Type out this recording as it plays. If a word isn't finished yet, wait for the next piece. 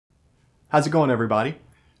How's it going, everybody?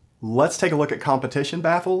 Let's take a look at competition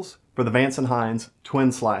baffles for the Vance Hines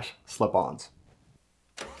twin/slash slip-ons.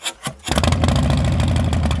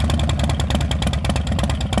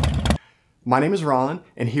 My name is Ron,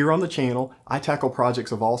 and here on the channel, I tackle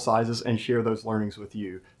projects of all sizes and share those learnings with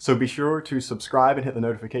you. So be sure to subscribe and hit the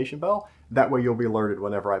notification bell. That way you'll be alerted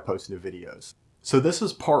whenever I post new videos. So this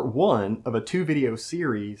is part one of a 2-video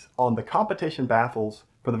series on the competition baffles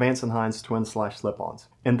for the Vance Hines twin/slash slip-ons.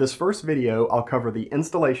 In this first video, I'll cover the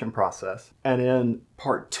installation process, and in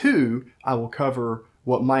part 2, I will cover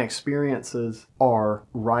what my experiences are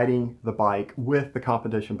riding the bike with the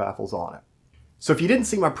competition baffles on it. So if you didn't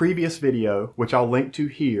see my previous video, which I'll link to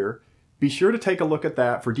here, be sure to take a look at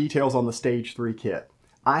that for details on the Stage 3 kit.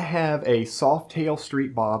 I have a Softail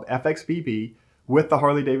Street Bob FXBB with the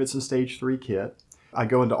Harley-Davidson Stage 3 kit. I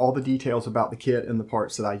go into all the details about the kit and the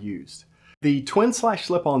parts that I used. The twin/slash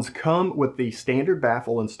slip-ons come with the standard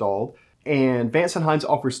baffle installed, and Vance Hines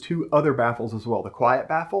offers 2 other baffles as well, the Quiet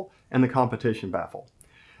Baffle and the Competition Baffle.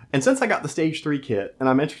 And since I got the Stage 3 kit and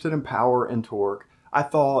I'm interested in power and torque, I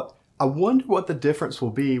thought, I wonder what the difference will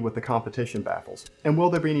be with the competition baffles, and will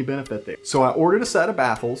there be any benefit there? So I ordered a set of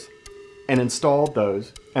baffles and installed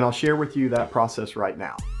those, and I'll share with you that process right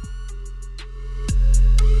now.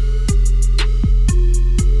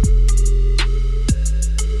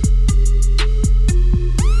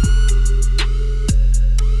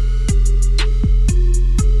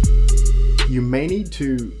 You may need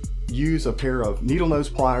to use a pair of needle nose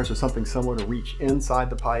pliers or something similar to reach inside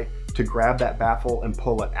the pipe to grab that baffle and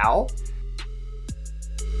pull it out.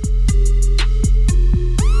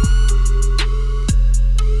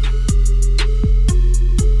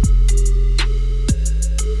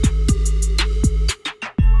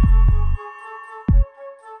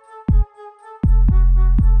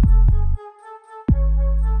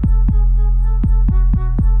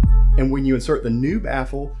 And when you insert the new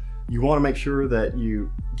baffle, you want to make sure that you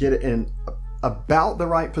get it in about the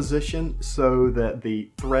right position so that the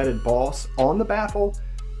threaded boss on the baffle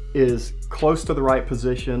is close to the right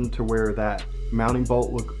position to where that mounting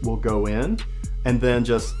bolt will go in. And then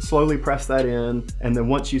just slowly press that in. And then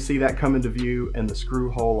once you see that come into view and the screw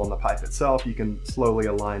hole on the pipe itself, you can slowly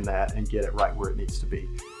align that and get it right where it needs to be.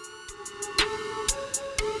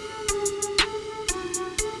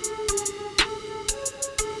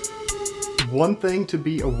 One thing to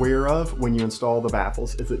be aware of when you install the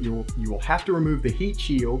baffles is that you will have to remove the heat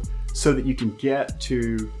shield so that you can get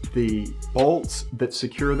to the bolts that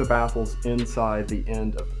secure the baffles inside the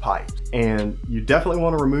end of the pipe. And you definitely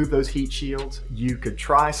want to remove those heat shields. You could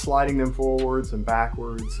try sliding them forwards and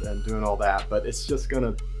backwards and doing all that, but it's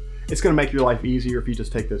gonna make your life easier if you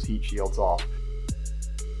just take those heat shields off.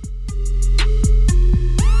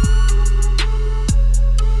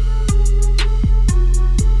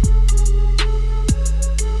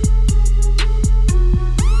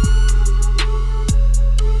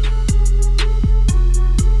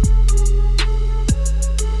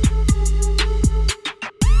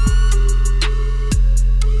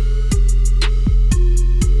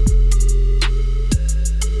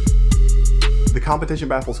 Competition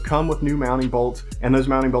baffles come with new mounting bolts, and those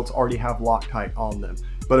mounting bolts already have Loctite on them.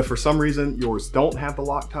 But if for some reason yours don't have the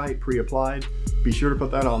Loctite pre-applied, be sure to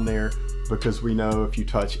put that on there, because we know if you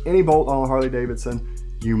touch any bolt on a Harley-Davidson,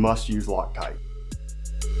 you must use Loctite.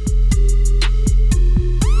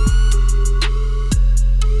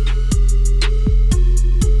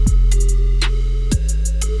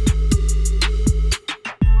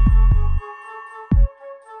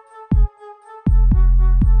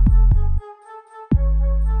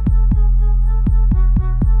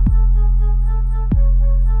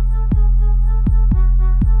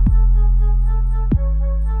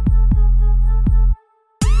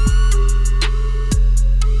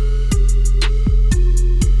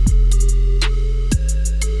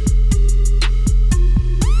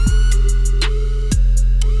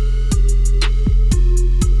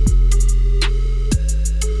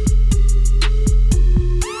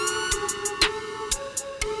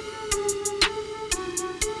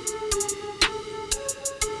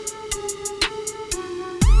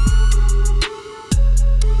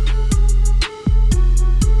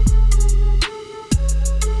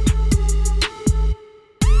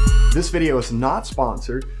 This video is not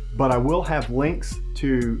sponsored, but I will have links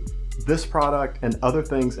to this product and other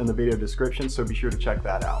things in the video description, so be sure to check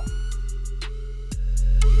that out.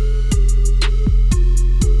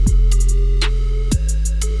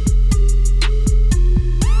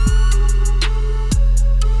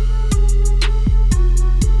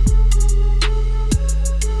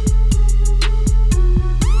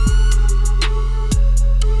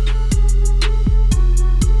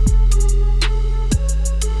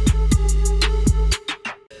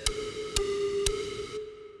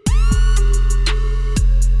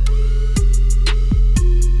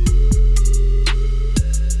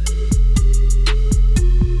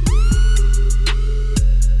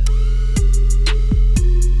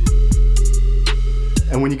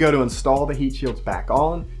 When you go to install the heat shields back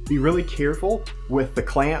on, be really careful with the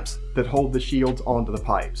clamps that hold the shields onto the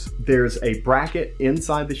pipes. There's a bracket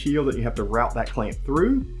inside the shield that you have to route that clamp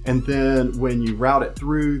through, and then when you route it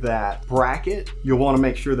through that bracket, you'll want to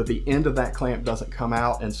make sure that the end of that clamp doesn't come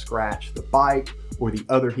out and scratch the bike or the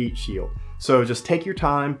other heat shield. So just take your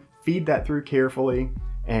time, feed that through carefully,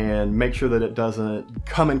 and make sure that it doesn't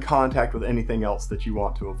come in contact with anything else that you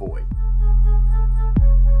want to avoid.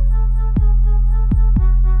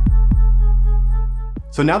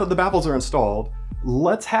 So now that the baffles are installed,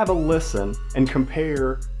 let's have a listen and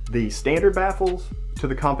compare the standard baffles to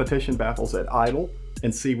the competition baffles at idle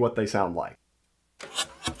and see what they sound like.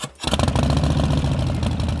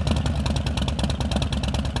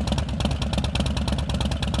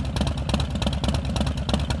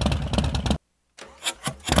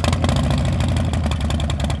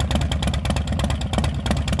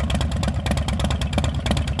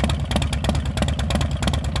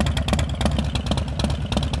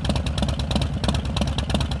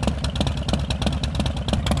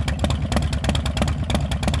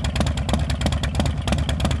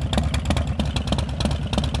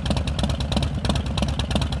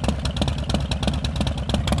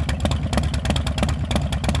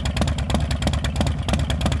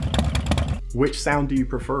 Which sound do you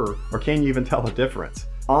prefer, or can you even tell the difference?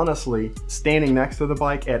 Honestly, standing next to the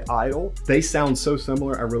bike at idle, they sound so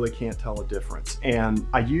similar I really can't tell a difference. And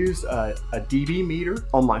I used a dB meter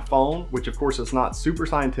on my phone, which of course is not super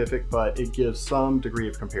scientific, but it gives some degree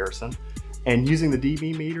of comparison. And using the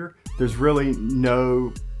dB meter, there's really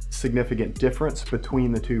no significant difference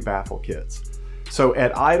between the two baffle kits. So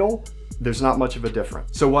at idle, there's not much of a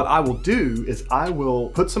difference. So what I will do is I will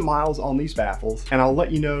put some miles on these baffles and I'll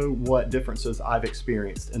let you know what differences I've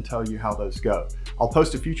experienced and tell you how those go. I'll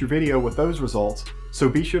post a future video with those results, so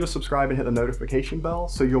be sure to subscribe and hit the notification bell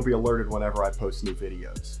so you'll be alerted whenever I post new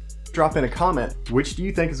videos. Drop in a comment, which do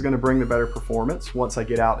you think is going to bring the better performance once I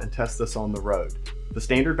get out and test this on the road? The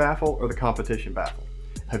standard baffle or the competition baffle?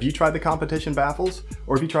 Have you tried the competition baffles,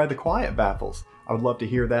 or have you tried the quiet baffles? I would love to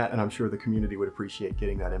hear that, and I'm sure the community would appreciate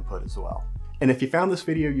getting that input as well. And if you found this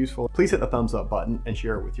video useful, please hit the thumbs up button and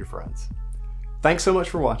share it with your friends. Thanks so much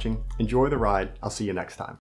for watching. Enjoy the ride. I'll see you next time.